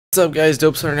What's up guys,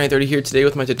 Dope930 here today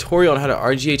with my tutorial on how to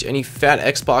RGH any Phat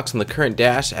Xbox on the current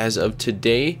dash as of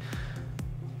today.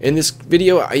 In this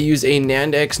video I use a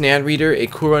NAND-X NAND reader, a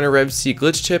Cool Runner Rev C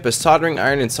glitch chip, a soldering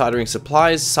iron and soldering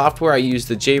supplies. Software I use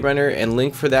the JRunner, and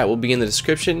link for that will be in the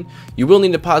description. You will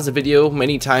need to pause the video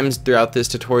many times throughout this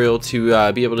tutorial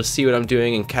to be able to see what I'm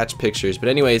doing and catch pictures. But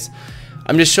anyways,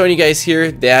 I'm just showing you guys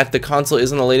here that the console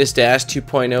is on the latest dash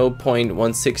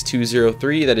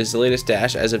 2.0.16203. That is the latest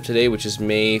dash as of today, which is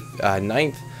May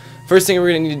 9th. First thing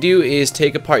we're going to need to do is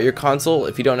take apart your console.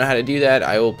 If you don't know how to do that,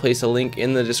 I will place a link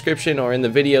in the description or in the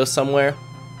video somewhere.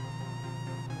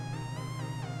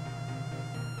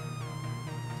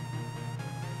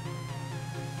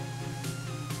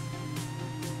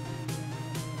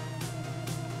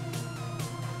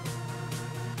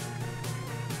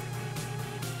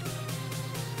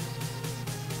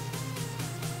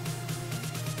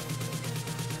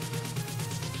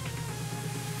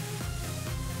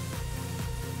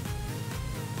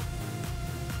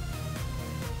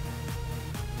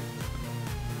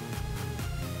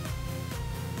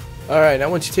 Alright, now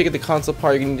once you take the console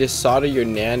apart, you're going to need to solder your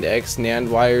NAND-X NAND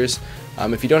wires.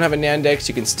 If you don't have a NAND-X,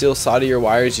 you can still solder your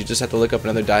wires. You just have to look up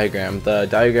another diagram. The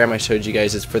diagram I showed you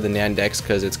guys is for the NAND-X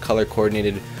because it's color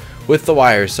coordinated with the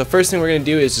wires. So first thing we're going to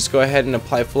do is just go ahead and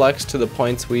apply flux to the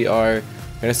points we are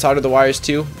going to solder the wires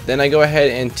to. Then I go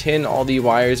ahead and tin all the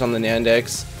wires on the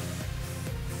NAND-X.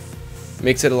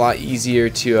 Makes it a lot easier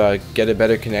to get a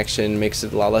better connection. Makes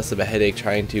it a lot less of a headache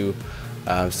trying to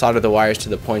solder the wires to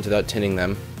the point without tinning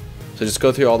them. So just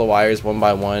go through all the wires one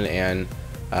by one and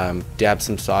dab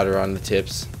some solder on the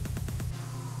tips.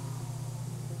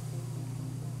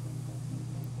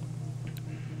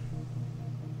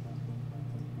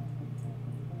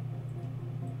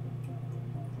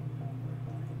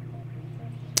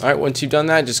 Alright, once you've done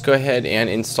that, just go ahead and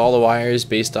install the wires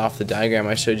based off the diagram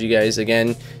I showed you guys.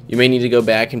 Again, you may need to go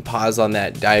back and pause on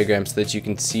that diagram so that you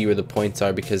can see where the points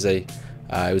are, because it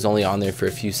was only on there for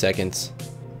a few seconds.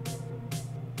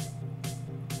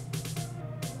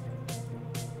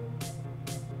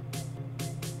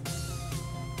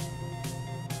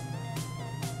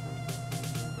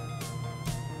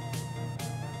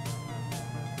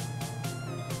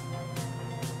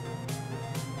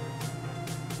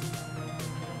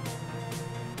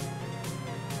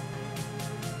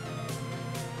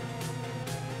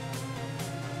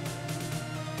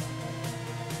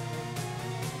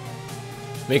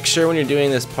 Make sure when you're doing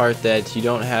this part that you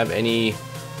don't have any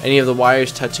of the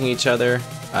wires touching each other,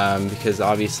 because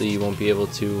obviously you won't be able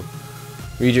to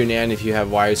read your NAND if you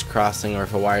have wires crossing or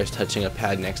if a wire is touching a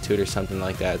pad next to it or something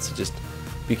like that. So just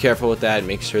be careful with that.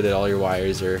 Make sure that all your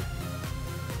wires are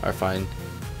fine.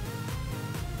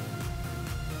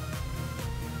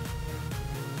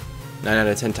 9 out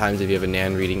of 10 times if you have a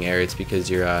NAND reading error, it's because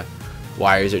your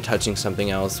wires are touching something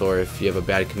else, or if you have a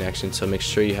bad connection. So make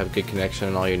sure you have good connection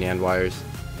on all your NAND wires.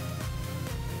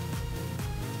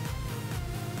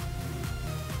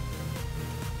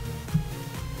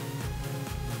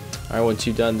 Alright, once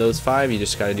you've done those 5, you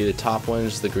just got to do the top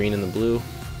ones, the green and the blue.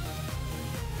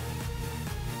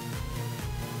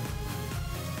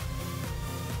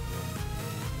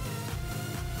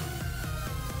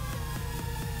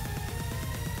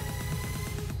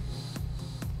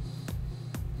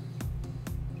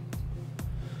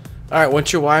 Alright,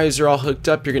 once your wires are all hooked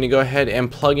up, you're going to go ahead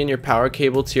and plug in your power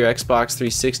cable to your Xbox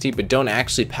 360, but don't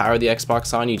actually power the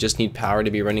Xbox on, you just need power to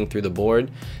be running through the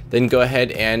board. Then go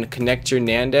ahead and connect your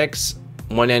NAND-X.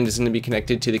 One end is going to be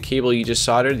connected to the cable you just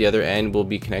soldered, the other end will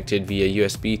be connected via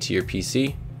USB to your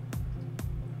PC.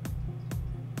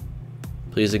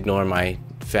 Please ignore my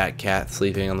fat cat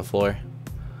sleeping on the floor.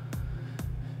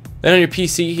 Then on your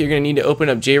PC, you're going to need to open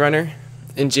up JRunner.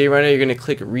 In JRunner, you're going to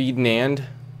click Read NAND.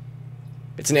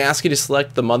 It's going to ask you to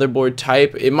select the motherboard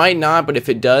type. It might not, but if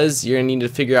it does, you're going to need to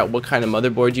figure out what kind of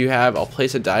motherboard you have. I'll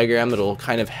place a diagram that will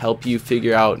kind of help you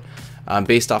figure out,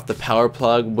 based off the power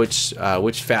plug, which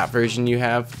Phat version you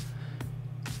have.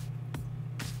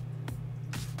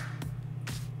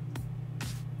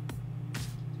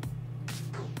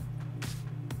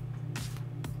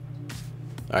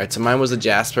 Alright, so mine was a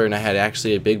Jasper, and I had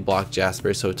actually a big block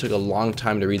Jasper, so it took a long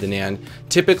time to read the NAND.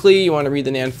 Typically, you want to read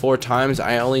the NAND 4 times.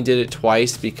 I only did it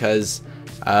twice because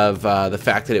of the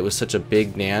fact that it was such a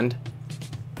big NAND.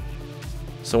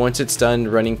 So once it's done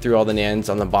running through all the NANDs,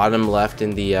 on the bottom left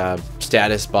in the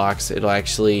status box, it'll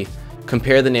actually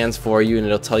compare the NANDs for you, and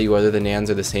it'll tell you whether the NANDs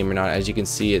are the same or not. As you can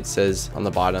see, it says on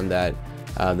the bottom that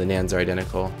the NANDs are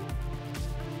identical.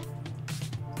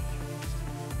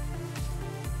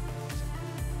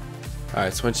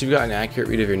 Alright, so once you've got an accurate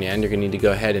read of your NAND, you're going to need to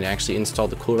go ahead and actually install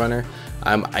the Cool Runner.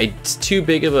 It's too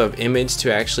big of an image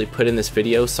to actually put in this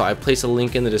video, so I place a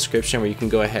link in the description where you can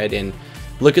go ahead and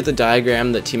look at the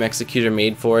diagram that Team Executor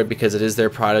made for it, because it is their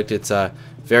product. It's a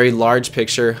very large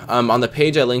picture. On the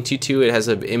page I linked you to, it has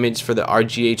an image for the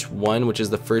RGH1, which is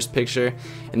the first picture,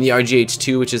 and the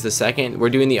RGH2, which is the second. We're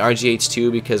doing the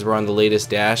RGH2 because we're on the latest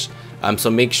dash,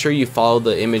 so make sure you follow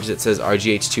the image that says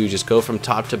RGH2. Just go from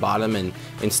top to bottom and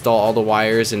install all the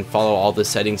wires and follow all the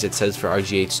settings it says for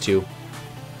RGH2.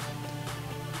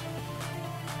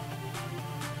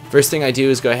 First thing I do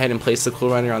is go ahead and place the cool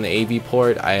runner on the AV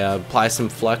port. I apply some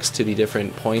flux to the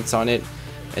different points on it,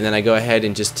 and then I go ahead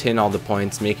and just tin all the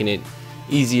points, making it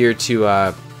easier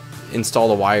to install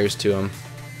the wires to them.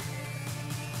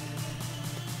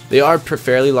 They are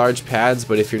fairly large pads,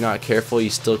 but if you're not careful you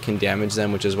still can damage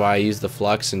them, which is why I use the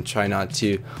flux and try not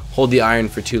to hold the iron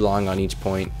for too long on each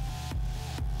point.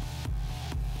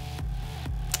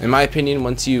 In my opinion,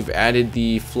 once you've added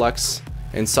the flux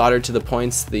and solder to the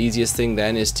points, the easiest thing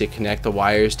then is to connect the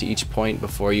wires to each point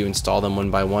before you install them one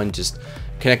by one. Just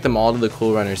connect them all to the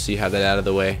cool runner so you have that out of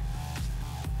the way.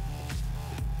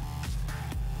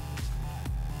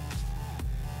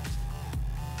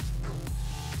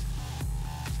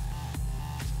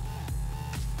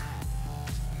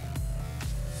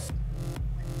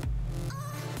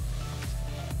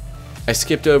 I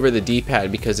skipped over the D-pad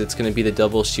because it's going to be the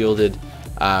double shielded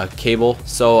cable,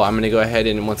 so I'm going to go ahead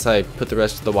and once I put the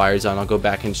rest of the wires on, I'll go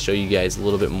back and show you guys a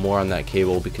little bit more on that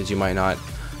cable, because you might not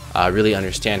really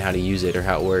understand how to use it or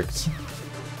how it works.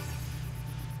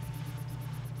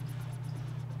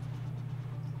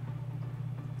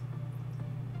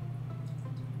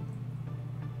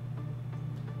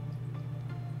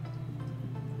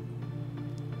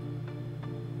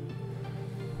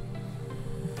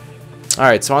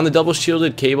 Alright, so on the double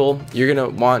shielded cable, you're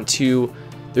going to want to,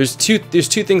 there's two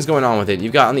things going on with it.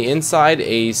 You've got on the inside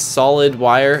a solid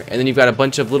wire, and then you've got a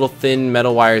bunch of little thin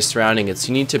metal wires surrounding it. So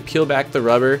you need to peel back the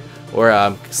rubber,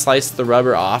 or slice the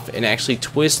rubber off, and actually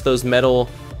twist those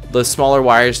smaller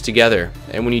wires together.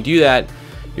 And when you do that,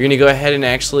 you're going to go ahead and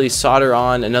actually solder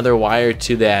on another wire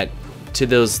to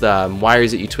those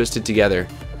wires that you twisted together.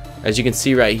 As you can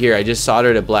see right here, I just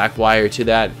soldered a black wire to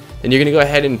that. Then you're going to go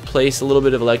ahead and place a little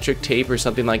bit of electric tape or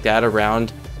something like that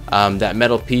around that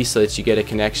metal piece so that you get a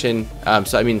connection.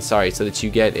 So that you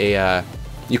get a,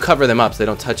 you cover them up so they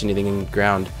don't touch anything in the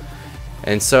ground.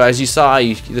 And so as you saw,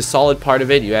 the solid part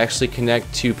of it, you actually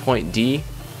connect to point D.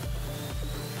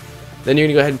 Then you're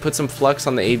going to go ahead and put some flux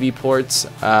on the AV ports,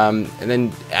 and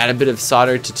then add a bit of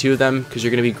solder to two of them, because you're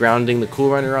going to be grounding the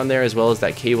cool runner on there as well as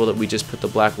that cable that we just put the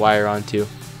black wire onto.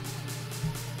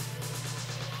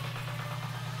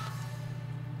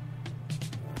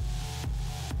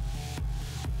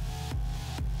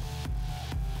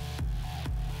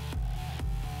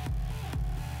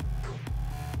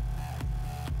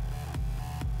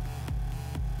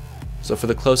 So for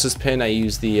the closest pin, I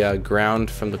use the ground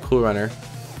from the cool runner.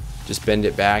 Just bend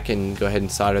it back and go ahead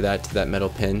and solder that to that metal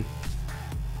pin.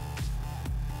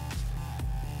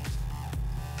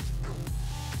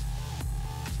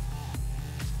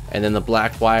 And then the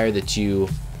black wire that you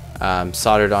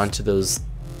soldered onto those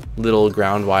little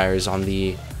ground wires on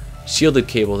the shielded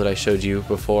cable that I showed you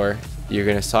before, you're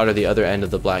going to solder the other end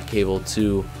of the black cable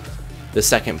to the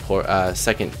second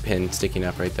pin sticking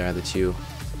up right there that you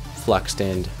fluxed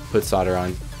and put solder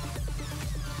on.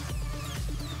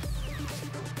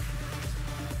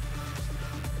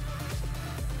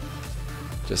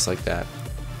 Just like that.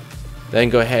 Then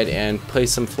go ahead and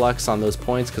place some flux on those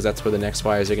points, because that's where the next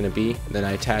wires are going to be. Then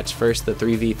I attach first the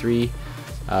 3v3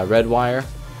 red wire.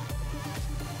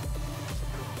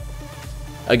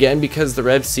 Again, because the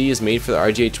Rev C is made for the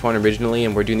RGH1 originally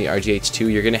and we're doing the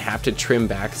RGH2, you're going to have to trim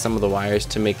back some of the wires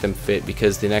to make them fit,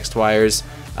 because the next wires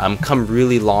come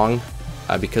really long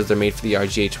because they're made for the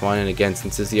RGH1, and again,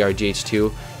 since it's the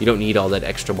RGH2, you don't need all that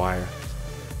extra wire.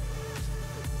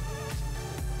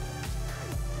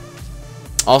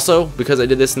 Also, because I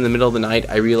did this in the middle of the night,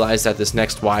 I realized that this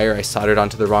next wire I soldered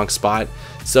onto the wrong spot.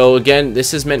 So again,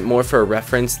 this is meant more for a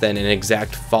reference than an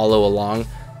exact follow along.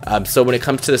 So when it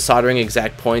comes to the soldering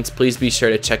exact points, please be sure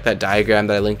to check that diagram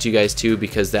that I linked you guys to,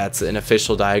 because that's an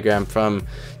official diagram from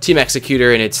Team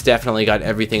Executor, and it's definitely got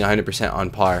everything 100% on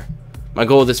par. My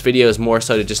goal of this video is more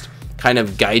so to just kind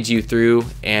of guide you through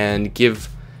and give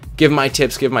my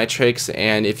tips, give my tricks,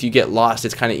 and if you get lost,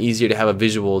 it's kind of easier to have a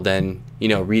visual than, you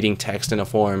know, reading text in a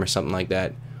forum or something like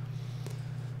that.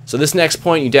 So this next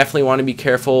point, you definitely want to be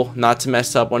careful not to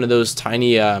mess up one of those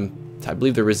tiny, I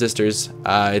believe they're resistors.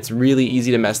 It's really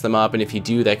easy to mess them up, and if you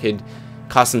do, that could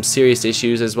cause some serious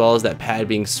issues, as well as that pad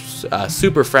being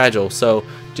super fragile. So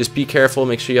just be careful,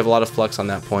 make sure you have a lot of flux on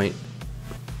that point.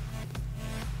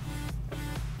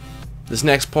 This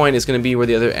next point is going to be where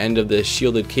the other end of the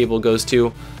shielded cable goes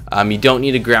to. You don't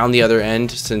need to ground the other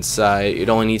end since it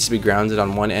only needs to be grounded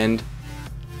on one end.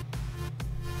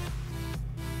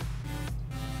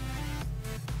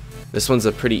 This one's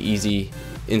a pretty easy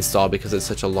install because it's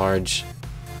such a large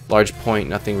point,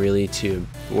 nothing really to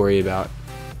worry about.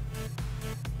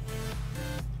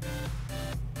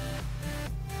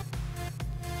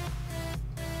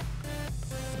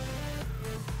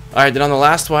 Alright, then on the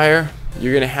last wire,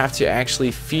 you're going to have to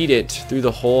actually feed it through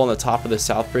the hole on the top of the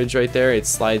south bridge right there. It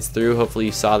slides through. Hopefully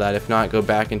you saw that. If not, go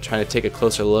back and try to take a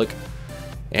closer look.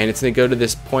 And it's going to go to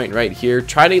this point right here.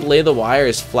 Try to lay the wire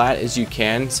as flat as you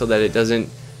can so that it doesn't,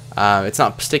 it's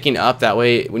not sticking up. That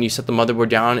way, when you set the motherboard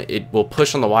down, it will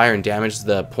push on the wire and damage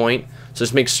the point. So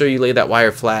just make sure you lay that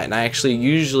wire flat. And I actually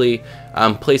usually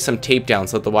place some tape down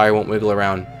so that the wire won't wiggle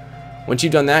around. Once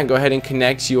you've done that, go ahead and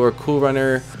connect your cool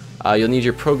runner. You'll need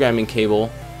your programming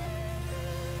cable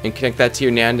and connect that to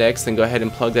your NAND-X. Then go ahead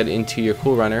and plug that into your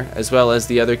cool runner, as well as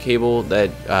the other cable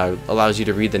that allows you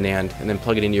to read the NAND, and then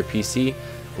plug it into your PC.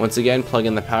 Once again, plug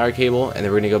in the power cable, and then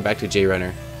we're going to go back to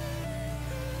JRunner.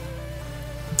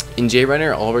 In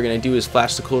JRunner, all we're going to do is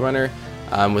flash the cool runner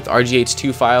with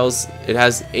RGH2 files. It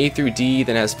has A through D,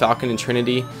 then it has Falcon and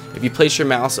Trinity. If you place your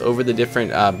mouse over the different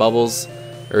bubbles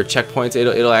or checkpoints,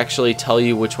 it'll actually tell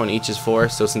you which one each is for.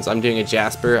 So since I'm doing a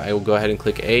Jasper, I will go ahead and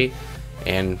click A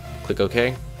and click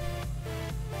OK.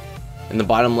 In the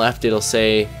bottom left, it'll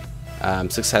say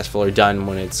successful or done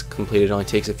when it's completed. It only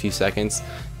takes a few seconds.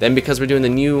 Then because we're doing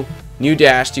the new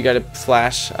dash, you got to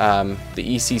flash the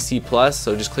ECC plus.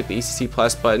 So just click the ECC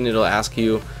plus button. It'll ask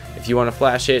you if you want to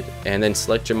flash it, and then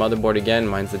select your motherboard again.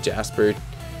 Mine's the Jasper.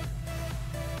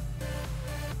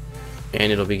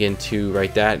 And it'll begin to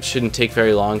write that. It shouldn't take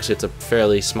very long because it's a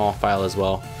fairly small file as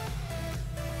well.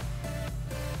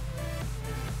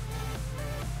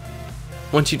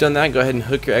 Once you've done that, go ahead and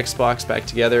hook your Xbox back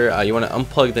together. You want to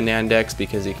unplug the NAND-X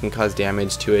because it can cause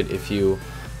damage to it if you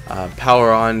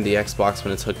power on the Xbox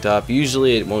when it's hooked up.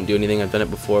 Usually it won't do anything. I've done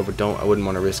it before, but I wouldn't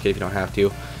want to risk it if you don't have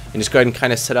to. And just go ahead and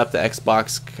kind of set up the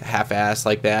Xbox half-assed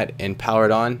like that and power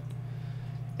it on.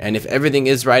 And if everything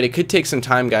is right, it could take some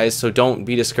time, guys, so don't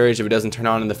be discouraged if it doesn't turn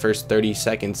on in the first 30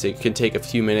 seconds. It could take a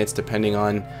few minutes depending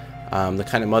on the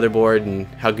kind of motherboard and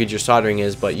how good your soldering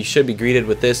is, but you should be greeted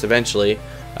with this eventually,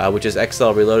 which is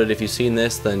XL Reloaded. If you've seen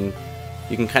this, then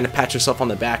you can kind of pat yourself on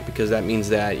the back because that means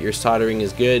that your soldering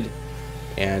is good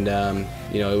and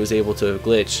you know, it was able to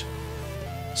glitch.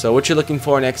 So what you're looking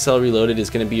for in XL Reloaded is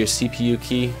going to be your CPU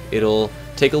key. It'll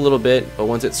take a little bit, but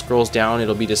once it scrolls down,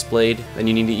 it'll be displayed. Then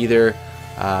you need to either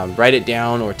write it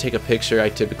down or take a picture. I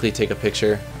typically take a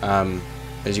picture.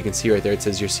 As you can see right there, it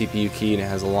says your CPU key and it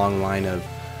has a long line of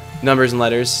numbers and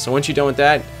letters. So once you're done with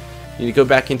that, you need to go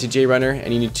back into JRunner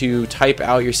and you need to type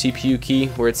out your CPU key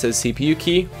where it says CPU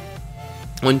key.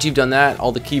 Once you've done that,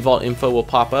 all the key vault info will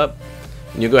pop up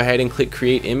and you'll go ahead and click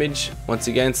create image. Once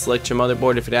again, select your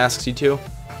motherboard if it asks you to.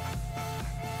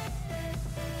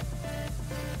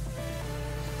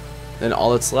 Then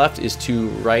all that's left is to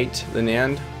write the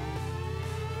NAND.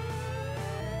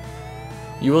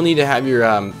 You will need to have your,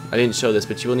 I didn't show this,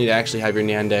 but you will need to actually have your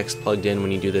NAND-X plugged in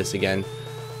when you do this again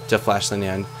to flash the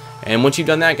NAND. And once you've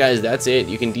done that, guys, that's it.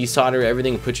 You can desolder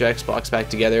everything and put your Xbox back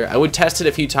together. I would test it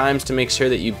a few times to make sure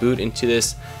that you boot into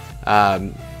this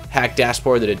hack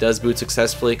dashboard, that it does boot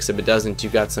successfully, because if it doesn't,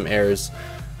 you've got some errors.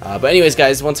 But anyways,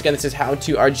 guys, once again, this is how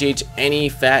to RGH any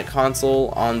Phat console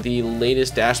on the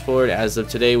latest dashboard as of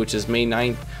today, which is May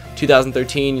 9th,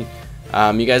 2013.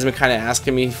 You guys have been kind of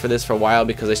asking me for this for a while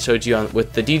because I showed you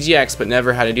with the DGX, but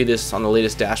never how to do this on the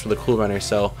latest dash with a cool runner.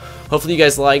 So hopefully you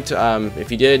guys liked. If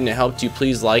you did and it helped you,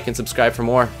 please like and subscribe for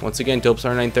more. Once again,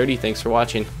 DopeStar930, thanks for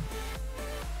watching.